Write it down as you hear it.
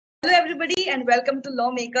Hello, everybody, and welcome to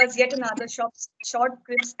Lawmakers, yet another short,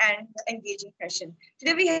 crisp, and engaging session.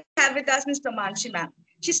 Today, we have with us Ms. Pramanshi ma'am.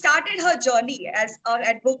 She started her journey as an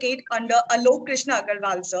advocate under Alok Krishna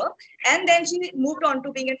Agarwal, sir, and then she moved on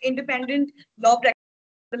to being an independent law practitioner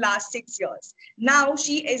for the last 6 years. Now,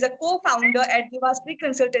 she is a co founder at Devaspeak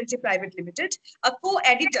Consultancy Private Limited, a co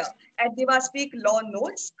editor at Devaspeak Law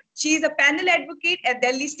Notes. She is a panel advocate at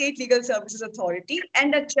Delhi State Legal Services Authority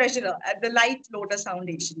and a treasurer at the Light Lotus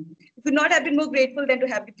Foundation. We could not have been more grateful than to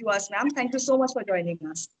have with you us, ma'am. Thank you so much for joining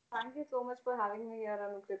us. Thank you so much for having me here,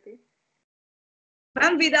 Anukriti.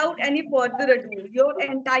 Ma'am, without any further ado, your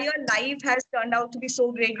entire life has turned out to be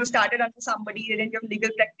so great. You started under somebody, then you're a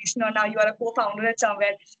legal practitioner, now you are a co-founder at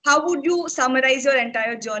somewhere. How would you summarize your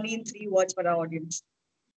entire journey in 3 words for our audience?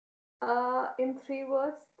 In 3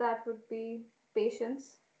 words, that would be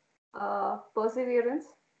patience, perseverance,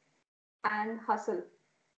 and hustle,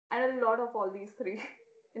 and a lot of all these three.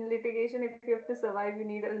 In litigation, if you have to survive, you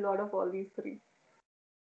need a lot of all these three.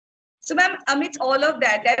 So, ma'am, amidst all of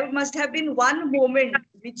that, there must have been one moment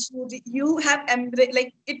which you have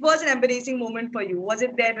like it was an embarrassing moment for you. Was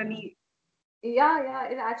it there any? Yeah.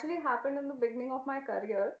 It actually happened in the beginning of my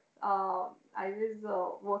career. I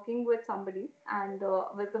was working with somebody and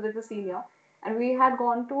with a senior, and we had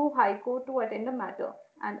gone to High Court to attend a matter.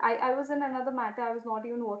 And I was in another matter. I was not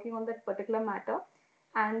even working on that particular matter.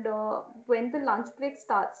 And when the lunch break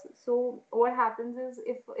starts, so what happens is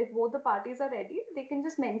if both the parties are ready, they can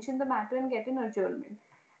just mention the matter and get an adjournment.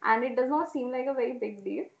 And it does not seem like a very big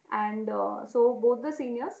deal. And so both the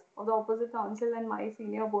seniors of the opposite counsel and my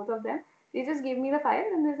senior, both of them, they just gave me the file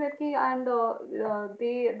and they said, "Okay," and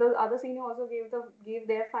the other senior also gave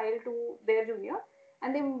their file to their junior,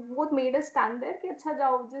 and they both made us stand there. "Ki, acha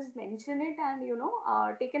jao, just mention it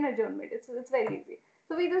and take an adjournment. It's very easy."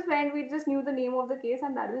 So we just went. We just knew the name of the case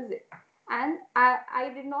and that was it. And I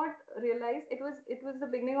did not realize it was the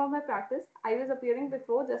beginning of my practice. I was appearing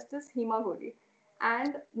before Justice Hima Goli,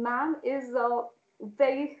 and ma'am is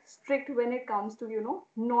very strict when it comes to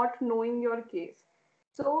not knowing your case.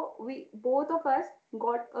 So we both of us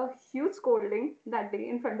got a huge scolding that day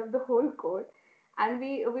in front of the whole court, and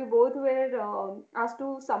we both were asked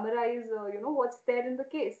to summarize, what's there in the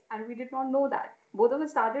case, and we did not know that. Both of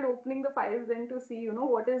us started opening the files then to see,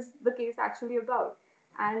 what is the case actually about,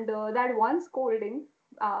 and that one scolding,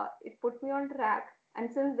 it put me on track,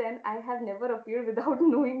 and since then I have never appeared without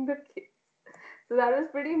knowing the case. So that was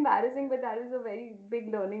pretty embarrassing, but that was a very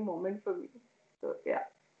big learning moment for me. So yeah.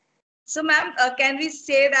 So, ma'am, can we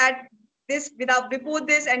say that this without before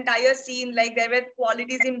this entire scene, like there were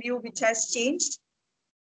qualities in you which has changed?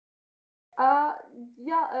 Uh,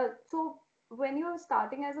 yeah. So when you're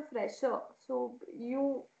starting as a fresher, so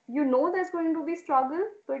you know there's going to be struggle,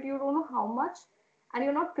 but you don't know how much, and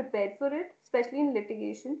you're not prepared for it, especially in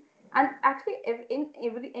litigation, and actually in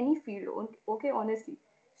every any field. Okay, honestly.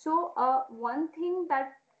 So one thing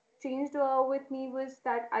that changed with me was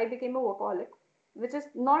that I became a workaholic, which is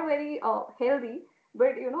not very healthy.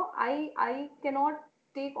 But I cannot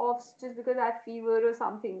take off just because I have fever or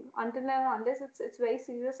something. Until and unless it's very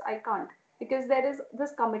serious, I can't, because there is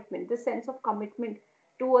this commitment, this sense of commitment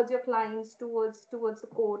towards your clients, towards the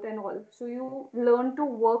court and all. So you learn to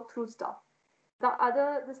work through stuff.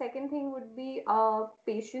 The second thing would be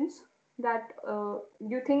patience. That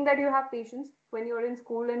you think that you have patience when you're in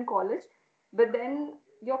school and college, but then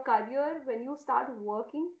your career, when you start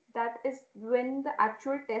working, that is when the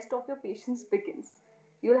actual test of your patience begins.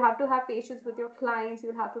 You'll have to have patience with your clients.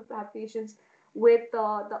 You'll have to have patience with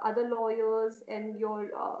the other lawyers and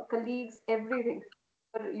your colleagues, everything.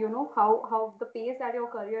 How the pace that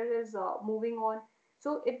your career is moving on,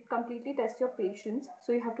 so it completely tests your patience.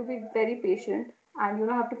 So you have to be very patient, and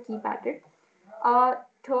have to keep at it.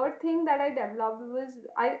 Third thing that I developed was,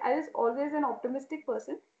 I was always an optimistic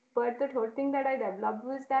person, but the third thing that I developed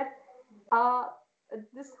was that uh,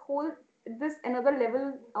 this whole this another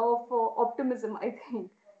level of optimism. I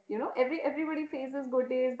think everybody faces good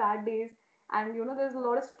days, bad days, and there's a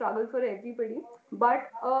lot of struggle for everybody.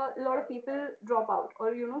 But a lot of people drop out,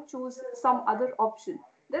 or choose some other option.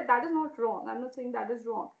 That is not wrong. I'm not saying that is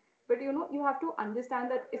wrong, but you have to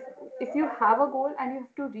understand that if you have a goal and you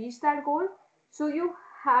have to reach that goal, so you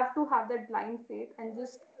have to have that blind faith and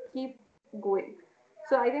just keep going.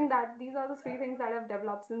 So I think that these are the three things that I've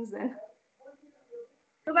developed since then.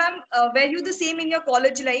 So, ma'am, were you the same in your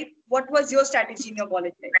college life? What was your strategy in your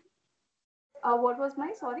college life? What was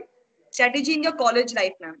my, sorry? Strategy in your college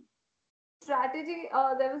life, ma'am. Strategy,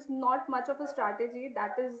 there was not much of a strategy.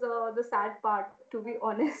 That is the sad part, to be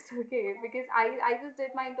honest. Okay, because I just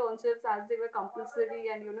did my internships as they were compulsory,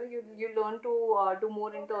 and you learn to do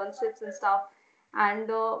more internships and stuff. And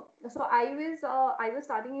so I was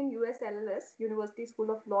studying in USLLS, University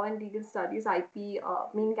School of Law and Legal Studies, IP,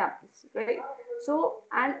 main campus, right? So,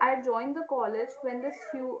 and I joined the college when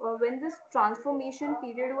this transformation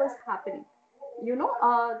period was happening.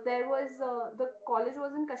 There was the college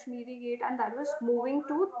was in Kashmiri Gate, and that was moving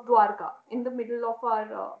to Dwarka in the middle of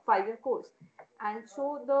our 5 year course. And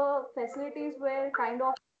so the facilities were kind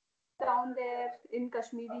of down there in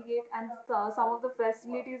Kashmiri Gate, and some of the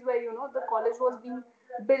facilities where the college was being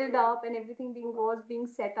built up and everything being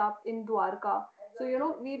set up in Dwarka. So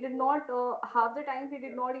we did not half the time we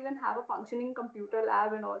did not even have a functioning computer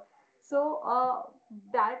lab and all. So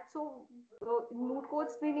that so moot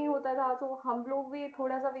courts भी नहीं होता था, so हम लोग भी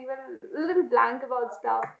थोड़ा सा we were a little blank about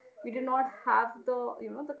stuff. We did not have the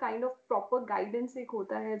the kind of proper guidance एक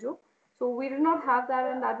होता है जो, so we did not have that,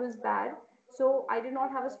 and that was bad. So I did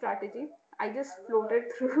not have a strategy. I just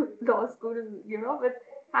floated through law school, with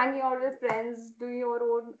hanging out with friends, doing your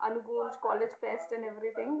own Anugunj college fest and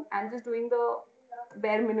everything, and just doing the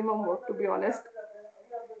bare minimum work, to be honest.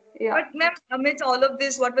 Yeah. But ma'am, amidst all of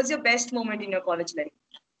this, what was your best moment in your college life?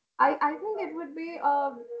 I think it would be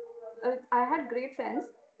I had great friends,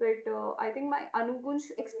 but I think my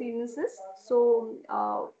Anugunj experiences. So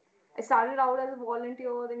I started out as a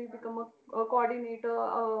volunteer, then you become a coordinator,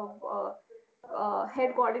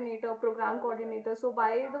 head coordinator, program coordinator. So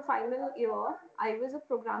by the final year, I was a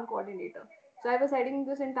program coordinator. So I was heading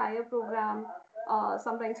this entire program,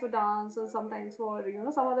 sometimes for dance or sometimes for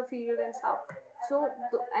some other field and stuff. So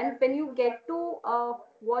and when you get to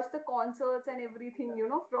watch the concerts and everything,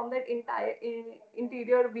 from that entire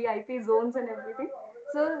interior VIP zones and everything,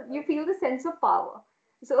 so you feel the sense of power.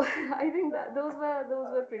 So I think that those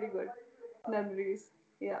were pretty good memories.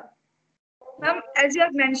 Yeah. Ma'am, as you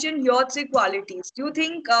have mentioned your three qualities, do you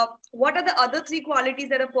think what are the other three qualities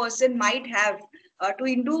that a person might have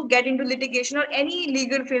to get into litigation or any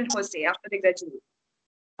legal field per se after they graduate?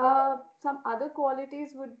 Some other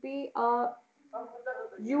qualities would be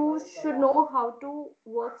you should know how to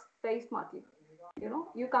work very smartly.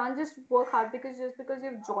 You can't just work hard just because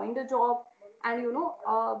you've joined a job, and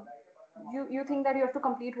you think that you have to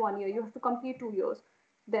complete 1 year, you have to complete 2 years.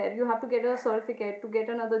 There, you have to get a certificate to get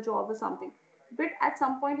another job or something. But at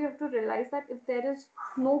some point, you have to realize that if there is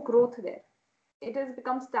no growth there, it has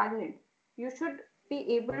become stagnant. You should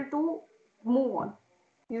be able to move on.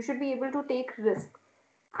 You should be able to take risk.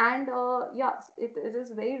 And yes, it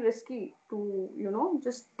is very risky to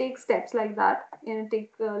just take steps like that and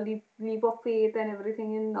take leap of faith and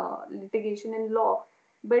everything in litigation and law.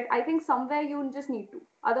 But I think somewhere you just need to,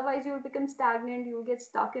 otherwise you'll become stagnant, you'll get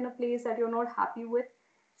stuck in a place that you're not happy with.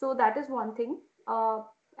 So that is one thing.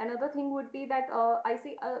 Another thing would be that I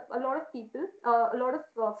see a lot of people, a lot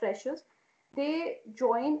of freshers, they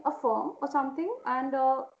join a firm or something, and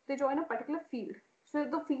they join a particular field. So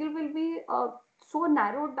the field will be so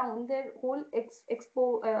narrowed down, their whole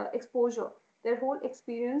exposure, their whole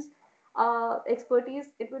experience, expertise,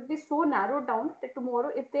 it will be so narrowed down that tomorrow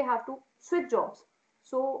if they have to switch jobs,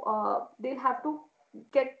 so they'll have to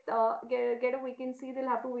get a vacancy, they'll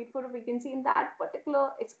have to wait for a vacancy in that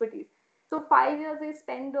particular expertise. So 5 years they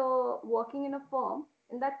spend working in a firm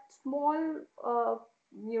in that small,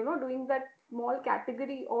 doing that small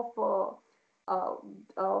category uh,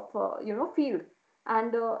 of field.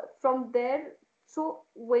 And from there, so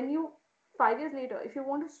when you 5 years later, if you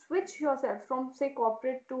want to switch yourself from say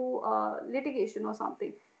corporate to litigation or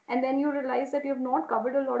something, and then you realize that you have not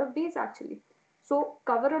covered a lot of days actually. So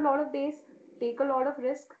cover a lot of days, take a lot of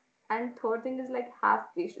risk, and third thing is like have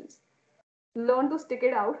patience. Learn to stick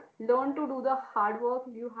it out, learn to do the hard work,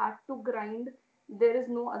 you have to grind. There is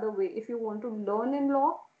no other way. If you want to learn in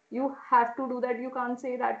law, you have to do that. You can't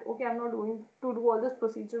say that okay, I'm not going to do all this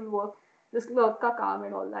procedural work, this clerk ka kaam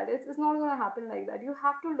and all that. It's not going to happen like that. You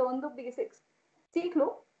have to learn the basics. Seek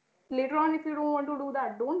lo. Later on, if you don't want to do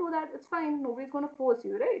that, don't do that. It's fine, nobody's going to force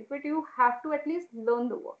you, right? But you have to at least learn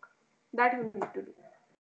the work that you need to do.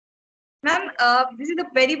 Ma'am, this is a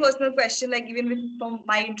very personal question, like even from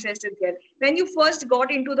my interest as well. When you first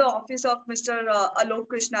got into the office of Mr. Alok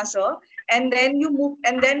Krishna, sir, and then you moved,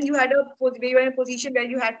 and then you had you were in a position where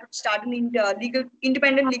you had to start an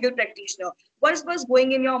independent legal practitioner. What was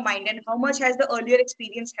going in your mind, and how much has the earlier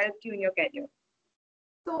experience helped you in your career?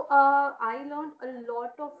 So I learned a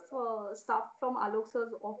lot of stuff from Alok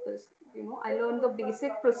sir's office. I learned the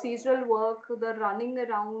basic procedural work, the running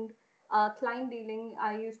around, client dealing.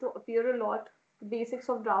 I used to appear a lot, basics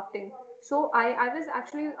of drafting. So I was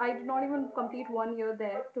actually, I did not even complete 1 year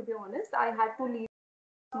there, to be honest. I had to leave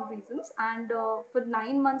for some reasons, and for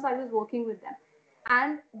 9 months I was working with them.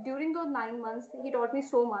 And during those 9 months, he taught me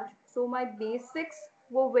so much. So my basics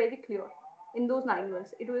were very clear. in those 9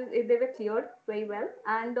 months. They were cleared very well.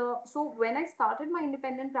 And so when I started my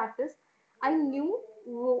independent practice, I knew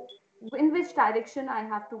in which direction I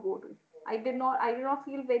have to go to. I did not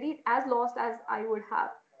feel very as lost as I would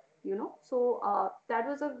have, So that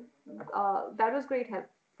was great help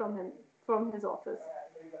from him, from his office.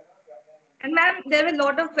 And ma'am, there are a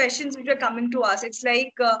lot of questions which are coming to us. It's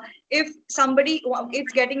like if somebody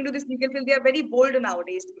is getting into this legal field, they are very bold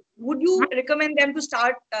nowadays. Would you recommend them to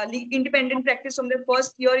start independent practice from their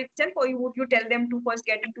first year itself, or would you tell them to first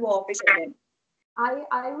get into office and then?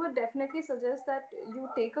 I would definitely suggest that you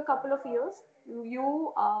take a couple of years.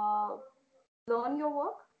 You learn your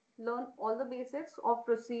work, learn all the basics of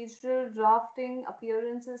procedural drafting,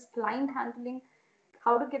 appearances, client handling,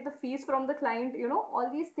 how to get the fees from the client, all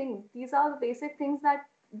these things. These are the basic things that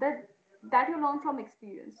that you learn from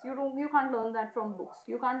experience. You can't learn that from books.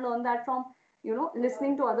 You can't learn that from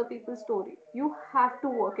listening to other people's story. You have to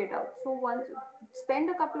work it out. So once spend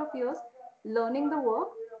a couple of years learning the work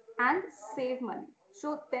and save money.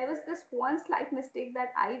 So there was this one slight mistake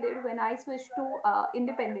that I did when I switched to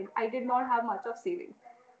independent. I did not have much of savings.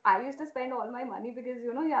 I used to spend all my money because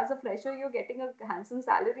as a fresher you're getting a handsome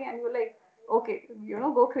salary and you're like, okay,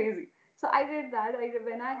 go crazy. So I did that.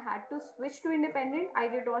 When I had to switch to independent, I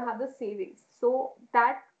did not have the savings. So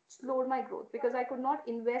that slowed my growth because I could not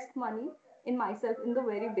invest money in myself in the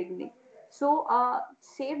very beginning. So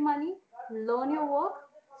save money, learn your work,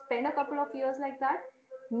 spend a couple of years like that,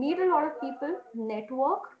 meet a lot of people,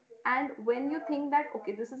 network, and when you think that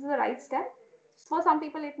okay, this is the right step, for some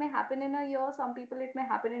people it may happen in a year, some people it may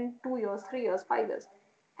happen in 2 years, 3 years, 5 years,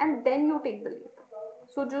 and then you take the leap.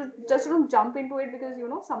 So just don't jump into it because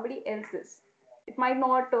somebody else is. It might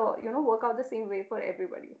not work out the same way for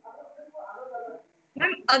everybody.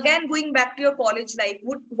 Ma'am, again, going back to your college life,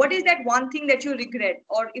 what is that one thing that you regret?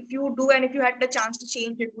 Or if you do and if you had the chance to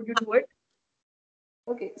change it, would you do it?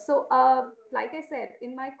 Okay, so like I said,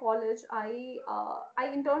 in my college, I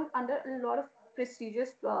interned under a lot of prestigious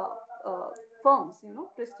uh, firms,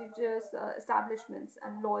 prestigious establishments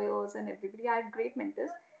and lawyers and everybody. I had great mentors,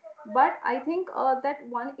 but I think that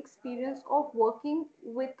one experience of working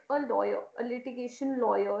with a lawyer, a litigation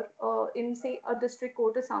lawyer, in say a district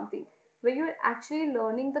court or something, where you're actually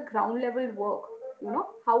learning the ground level work,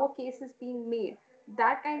 how a case is being made.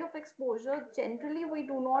 That kind of exposure generally we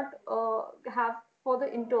do not have for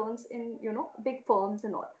the interns in big firms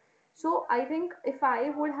and all. So I think if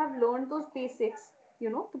I would have learned those basics,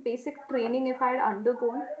 the basic training if I had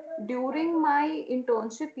undergone during my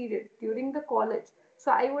internship period during the college,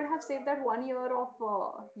 so I would have saved that 1 year of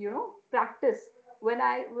practice when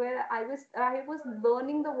I was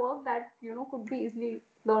learning the work that could be easily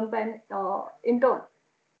learned by an intern.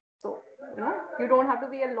 So, you don't have to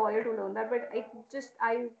be a lawyer to learn that, but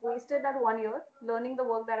I wasted that 1 year learning the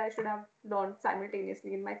work that I should have learned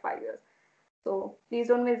simultaneously in my 5 years. So please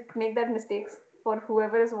don't make that mistakes for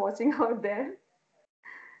whoever is watching out there.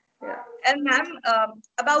 Yeah. And ma'am,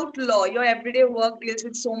 about law, your everyday work deals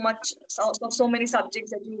with so many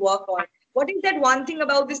subjects that you work on. What is that one thing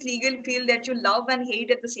about this legal field that you love and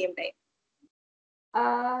hate at the same time?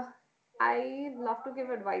 Uh, I love to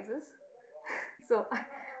give advices. So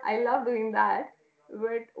I love doing that.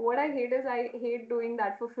 But what I hate is I hate doing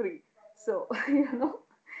that for free. So,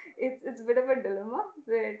 it's a bit of a dilemma.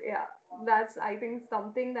 But yeah, that's I think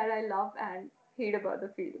something that I love and hate about the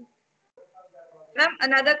field. Ma'am,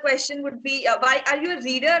 another question would be, why are you a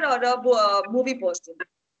reader or a movie person?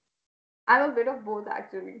 I'm a bit of both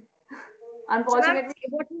actually. So ma'am, Unfortunately,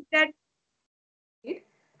 what is that?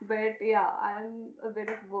 but yeah, I'm a bit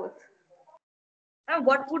of both.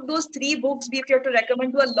 What would those three books be if you have to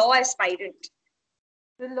recommend to a law aspirant?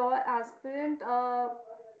 The law aspirant, I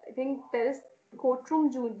think there is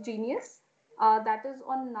Courtroom Genius, that is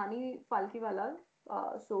on Nani Falkiwala.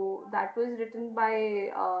 So that was written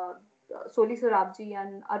by Soli Sorabji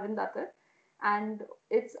and Arvind Dattar, and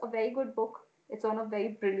it's a very good book. It's on a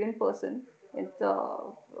very brilliant person. It's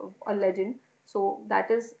a legend. So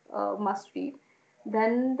that is a must read.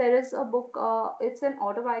 Then there is a book. It's an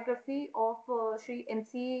autobiography of Sri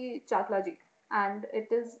M.C. Chaklaji, and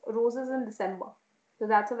it is Roses in December. So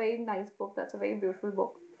that's a very nice book. That's a very beautiful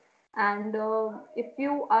book. And if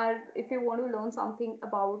you want to learn something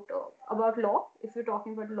about law, if you're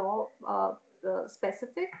talking about law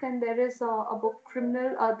specific, then there is a book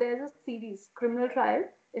criminal. There is a series Criminal Trial.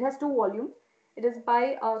 It has 2 volumes. It is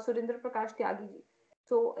by Surendra Prakash Tyagi ji.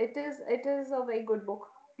 So it is a very good book.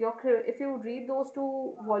 If you read those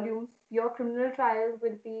 2 volumes, your criminal trial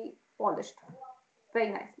will be polished very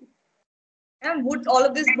nicely. And would all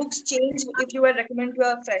of these books change if you were recommended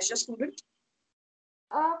to a fresher student?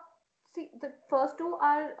 Uh, See, the first two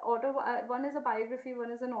are one is a biography,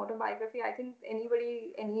 one is an autobiography. I think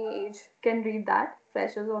anybody, any age can read that,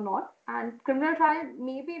 freshers or not. And criminal trial,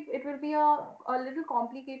 maybe it will be a little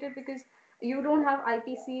complicated because you don't have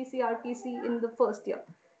IPC, CRPC in the first year.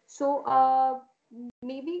 So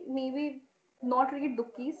maybe not read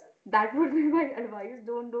Dukis. That would be my advice.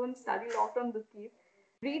 Don't study law from Dukis.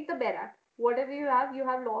 Read the BER Act. Whatever you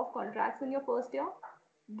have law of contracts in your first year.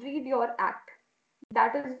 Read your act.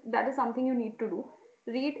 That is something you need to do.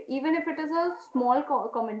 Read, even if it is a small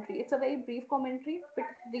commentary. It's a very brief commentary, but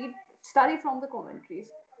study from the commentaries.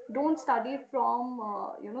 Don't study from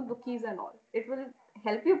Dukis and all. It will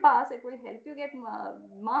help you pass. It will help you get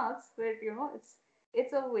marks, but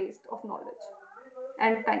it's a waste of knowledge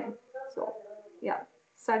and time. So yeah,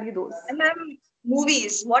 study those. And ma'am,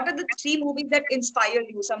 movies. What are the three movies that inspire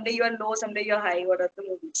you? Someday you are low, someday you're high. What are the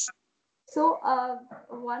movies? So,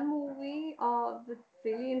 one movie that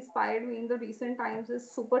really inspired me in the recent times is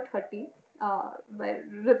Super 30 by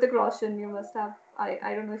Hrithik Roshan. You must have, I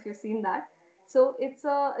don't know if you've seen that. So it's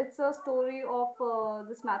a story of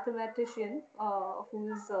this mathematician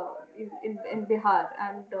who's in Bihar,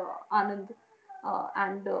 and Anand,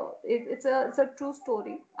 and it's a true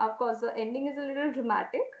story. Of course, the ending is a little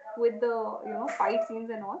dramatic with the fight scenes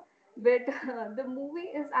and all, but the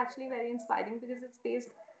movie is actually very inspiring because it's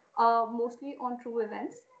based mostly on true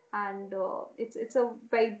events, and it's a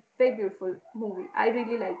very very beautiful movie. I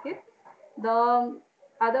really like it. The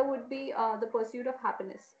other would be The Pursuit of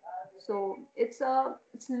Happiness. So it's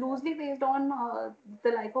loosely based on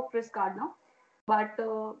the life of Chris Gardner, but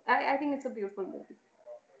I think it's a beautiful movie.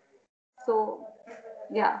 So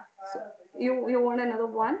yeah. So you want another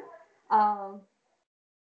one? Um,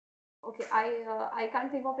 okay, I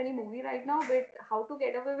can't think of any movie right now, but How to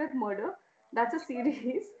Get Away with Murder. That's a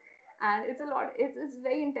series, and it's a lot. It's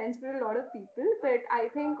very intense for a lot of people. But I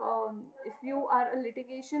think if you are a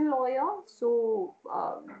litigation lawyer, so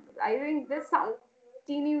I think there's some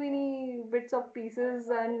teeny weeny bits of pieces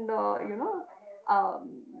and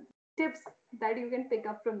um, tips that you can pick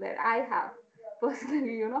up from there. I have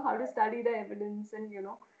personally, how to study the evidence and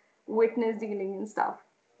witness dealing and stuff.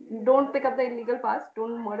 Don't pick up the illegal parts.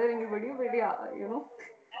 Don't murder anybody. But yeah, you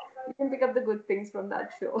can pick up the good things from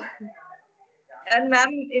that show. And ma'am,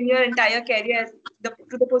 in your entire career,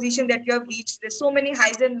 to the position that you have reached, there's so many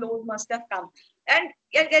highs and lows must have come. And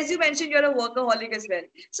as you mentioned, you're a workaholic as well.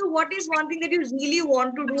 So what is one thing that you really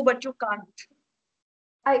want to do but you can't?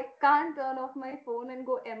 I can't turn off my phone and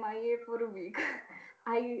go MIA for a week.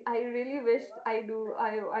 I really wish I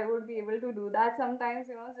would be able to do that sometimes.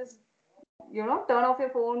 Just turn off your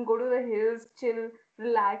phone, go to the hills, chill,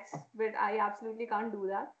 relax. But I absolutely can't do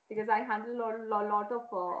that because I handle a lot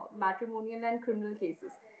of matrimonial and criminal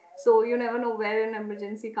cases. So you never know where an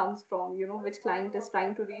emergency comes from, which client is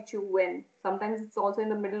trying to reach you when. Sometimes it's also in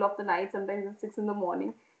the middle of the night, sometimes it's 6 in the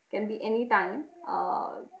morning, can be any time.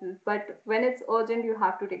 But when it's urgent, you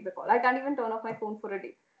have to take the call. I can't even turn off my phone for a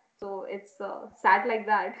day. So it's sad like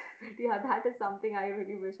that. But yeah, that is something I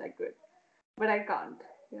really wish I could, but I can't.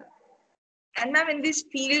 Yeah. And ma'am, in this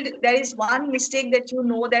field, there is one mistake that you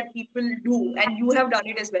know that people do, and you have done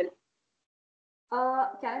it as well.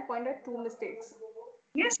 Can I point out two mistakes?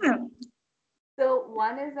 Yes, ma'am. So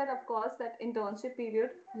one is that, of course, that internship period,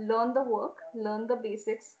 learn the work, learn the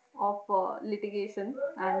basics of litigation,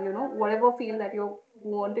 and whatever field that you're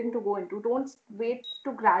wanting to go into. Don't wait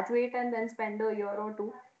to graduate and then spend a year or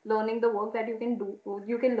two learning the work that you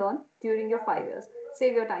can learn during your 5 years.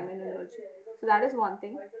 Save your time and energy. So that is one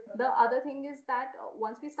thing. The other thing is that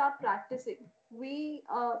once we start practicing, we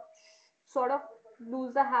sort of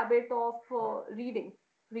lose the habit of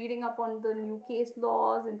reading up on the new case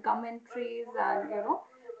laws and commentaries and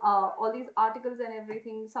all these articles and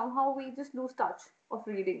everything. Somehow we just lose touch of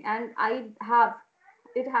reading, and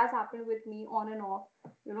it has happened with me on and off.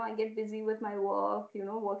 I get busy with my work,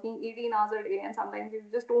 working 18 hours a day, and sometimes you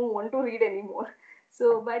just don't want to read anymore.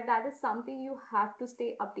 So but that is something you have to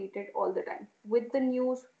stay updated all the time with the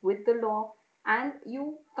news, with the law, and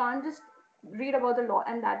you can't just read about the law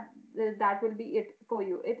and that will be it for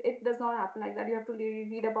you. It does not happen like that. You have to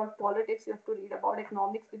read about politics, you have to read about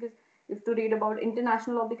economics, because you have to read about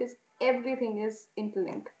international law, because everything is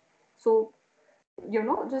interlinked. So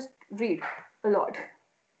just read a lot.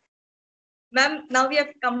 Ma'am, now we have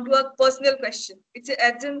come to a personal question. It's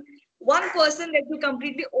as in one person that you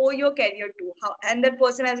completely owe your career to, how, and that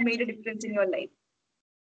person has made a difference in your life.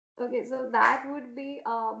 Okay, so that would be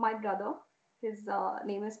my brother. His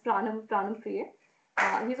name is Pranam Priye.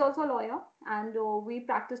 He's also a lawyer, and we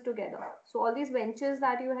practice together. So all these ventures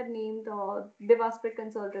that you had named, Devasprit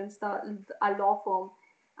Consultants, our law firm,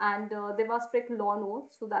 And there was strict law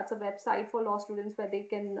notes. So that's a website for law students where they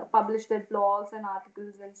can publish their blogs and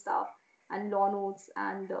articles and stuff and law notes.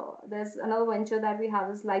 And there's another venture that we have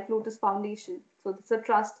is Like Lotus Foundation. So it's a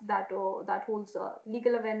trust that holds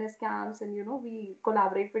legal awareness camps, and we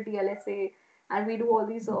collaborate with DLSA, and we do all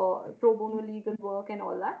these pro bono legal work and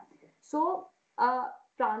all that. So uh,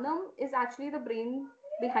 Pranam is actually the brain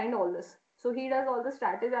behind all this. So he does all the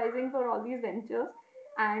strategizing for all these ventures,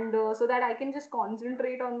 and so that I can just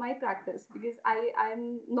concentrate on my practice, because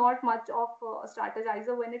I'm not much of a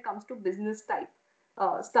strategizer when it comes to business type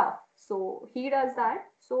stuff. So he does that.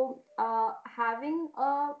 So having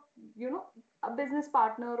a business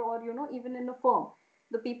partner, or even in a firm,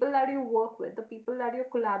 the people that you work with, the people that you're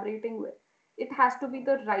collaborating with, it has to be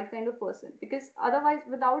the right kind of person, because otherwise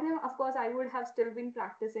without him, of course, I would have still been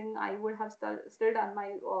practicing, I would have still done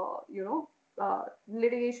my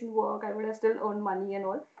litigation work, I would have still earned money and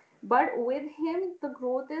all. But with him, the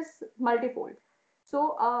growth is multifold.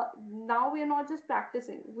 So now we are not just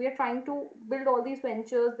practicing, we are trying to build all these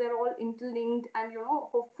ventures. They're all interlinked, and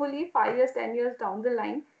hopefully 5 years, 10 years down the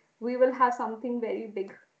line, we will have something very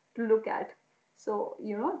big to look at. So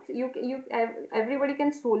everybody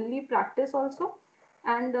can solely practice also,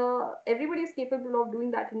 and everybody is capable of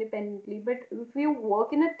doing that independently. But if you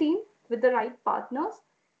work in a team with the right partners,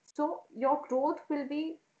 so your growth will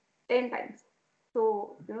be 10 times.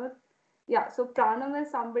 So yeah, so Pranam is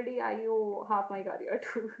somebody I owe half my career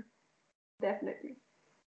to. Definitely.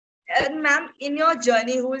 And ma'am, in your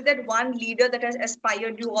journey, who is that one leader that has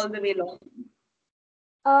inspired you all the way along?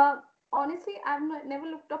 Uh, Honestly, never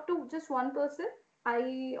looked up to just one person.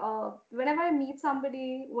 Whenever I meet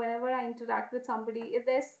somebody, whenever I interact with somebody, if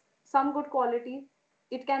there's some good quality,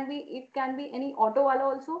 it can be any auto wala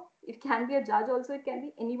also, it can be a judge also, it can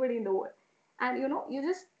be anybody in the world, and you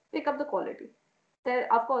just pick up the quality.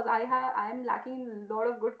 There, of course, I'm lacking a lot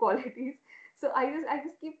of good qualities, so I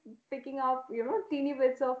just keep picking up teeny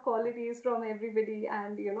bits of qualities from everybody,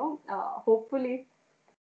 and hopefully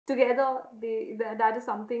together that is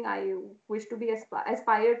something I wish to be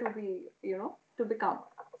aspire to be, to become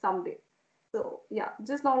someday. So yeah,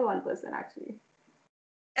 just not one person actually.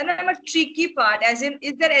 And I'm a tricky part, as in,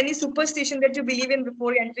 is there any superstition that you believe in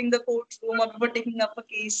before entering the courtroom or before taking up a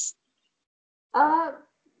case? uh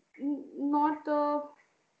Not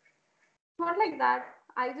not like that.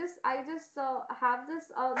 I just have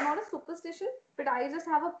this, not a superstition, but I just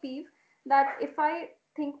have a peeve that if I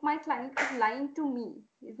think my client is lying to me,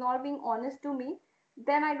 is not being honest to me,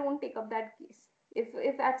 then I don't take up that case.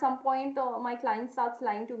 If at some point my client starts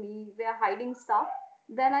lying to me, they are hiding stuff,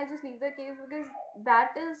 then I just leave the case, because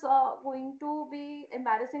that is going to be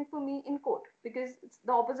embarrassing for me in court, because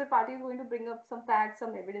the opposite party is going to bring up some facts,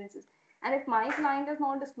 some evidences. And if my client is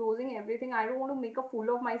not disclosing everything, I don't want to make a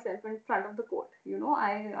fool of myself in front of the court.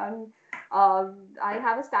 I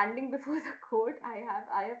have a standing before the court. I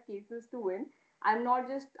have cases to win.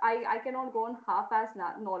 I cannot go on half-ass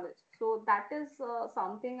knowledge. So that is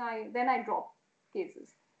something I drop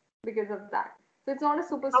cases because of that. So it's not a How do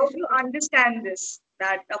superstition. you understand this,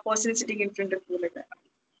 that a person is sitting in front of you like that?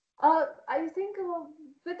 I think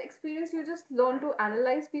with experience, you just learn to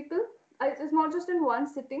analyze people. It's not just in one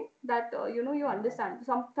sitting that you understand.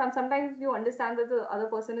 Sometimes you understand that the other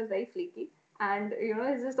person is very flaky, and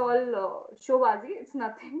it's just all showbazi. It's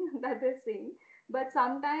nothing that they're saying. But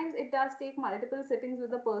sometimes it does take multiple sittings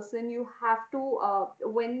with the person. You have to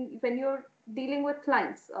when you're dealing with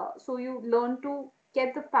clients, so you learn to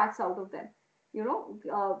get the facts out of them.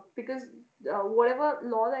 Because whatever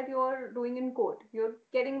law that you're doing in court, you're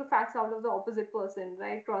getting the facts out of the opposite person,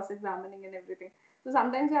 right? Cross-examining and everything. So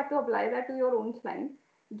sometimes you have to apply that to your own client,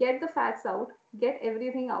 get the facts out, get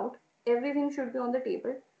everything out. Everything should be on the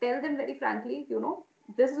table. Tell them very frankly,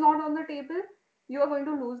 this is not on the table. You are going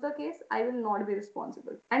to lose the case. I will not be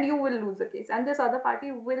responsible. And you will lose the case. And this other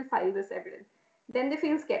party will file this evidence. Then they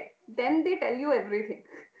feel scared. Then they tell you everything.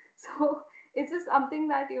 So it's just something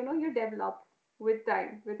that, you develop with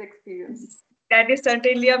time, with experience. That is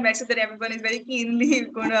certainly a message that everyone is very keenly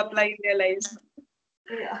going to apply in their lives.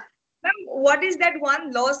 Yeah. Ma'am, what is that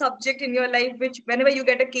one law subject in your life which, whenever you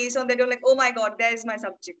get a case on that, you're like, oh my God, there's my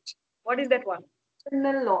subject? What is that one?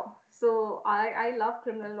 Criminal law. So I love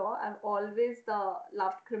criminal law. I've always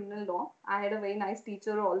loved criminal law. I had a very nice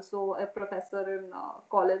teacher also, a professor in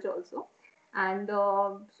college also. And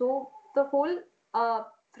so the whole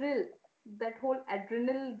thrill, that whole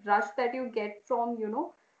adrenal rush that you get from,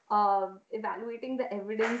 evaluating the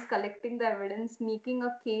evidence, collecting the evidence, making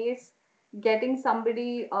a case, getting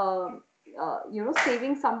somebody,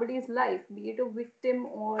 saving somebody's life, be it a victim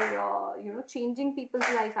or, changing people's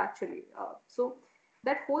life actually. So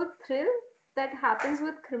that whole thrill, that happens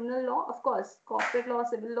with criminal law. Of course, corporate law,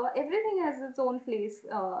 civil law, everything has its own place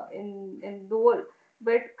in the world.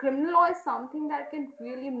 But criminal law is something that can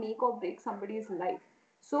really make or break somebody's life.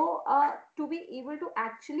 So to be able to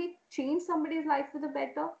actually change somebody's life for the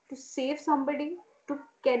better, to save somebody, to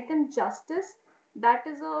get them justice, that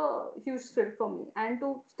is a huge thrill for me. And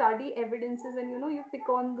to study evidences, and you pick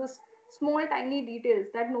on this small tiny details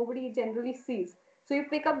that nobody generally sees. So you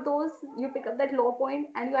pick up those, you pick up that law point,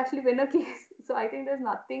 and you actually win a case. So I think there's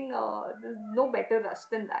no better rush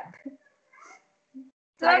than that.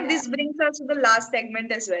 So ma'am, this brings us to the last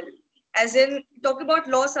segment as well. As in, talk about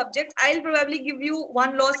law subjects. I'll probably give you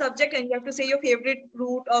one law subject and you have to say your favorite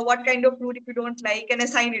route or what kind of route if you don't like and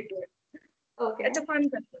assign it to it. Okay. It's a fun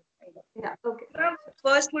concept. Yeah, okay. So,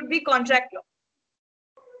 first would be contract law.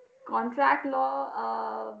 Contract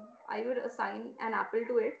law, I would assign an apple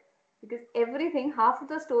to it, because everything, half of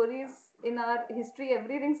the stories in our history,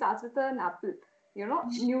 everything starts with an apple.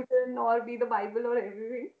 Newton or be the Bible or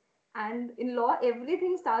everything. And in law,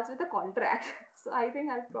 everything starts with a contract. So I think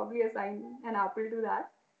I'll probably assign an apple to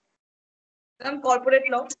that. Corporate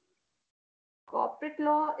law. Corporate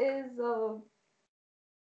law is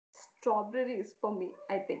strawberries for me,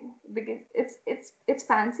 I think, because it's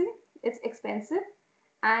fancy, it's expensive,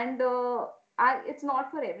 and it's not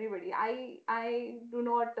for everybody. I do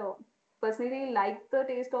not personally like the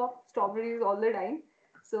taste of strawberries all the time.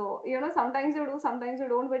 So sometimes you do, sometimes you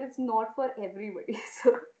don't, but it's not for everybody.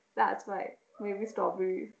 So that's why maybe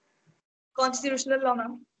strawberries. Constitutional law,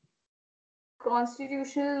 ma'am.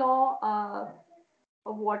 Constitutional law,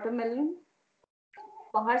 a watermelon.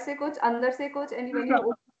 बाहर से कुछ, अंदर से कुछ, and when you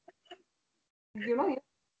open, you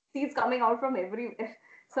seeds coming out from everywhere.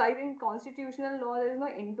 So I think constitutional law, there is no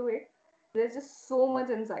end to it. There's just so much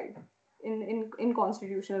inside in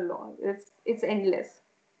constitutional law. It's endless.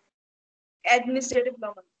 Administrative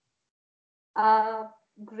law.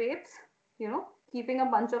 Grapes, keeping a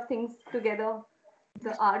bunch of things together,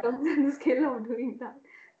 the art of the skill of doing that.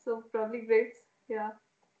 So probably grapes, yeah.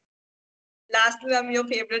 Lastly, ma'am, your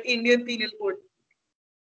favorite Indian penal code.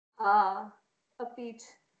 A peach,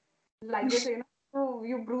 like they say,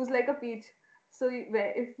 you bruise like a peach. So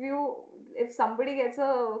if somebody gets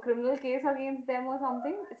a criminal case against them or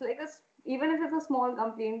something, it's like even if it's a small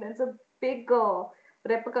complaint, there's a big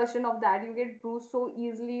repercussion of that. You get bruised so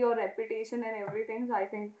easily, your reputation and everything. So I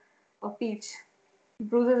think a peach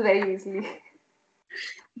bruises very easily.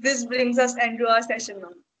 This brings us into our session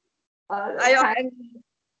now.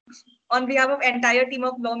 On behalf of entire team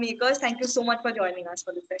of lawmakers, thank you so much for joining us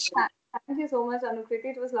for this session. Thank you so much, Anukriti.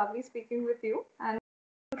 It was lovely speaking with you. And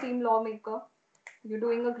team lawmaker, you're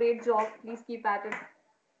doing a great job. Please keep at it.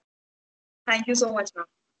 Thank you so much, ma'am.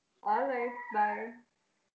 All right. Bye.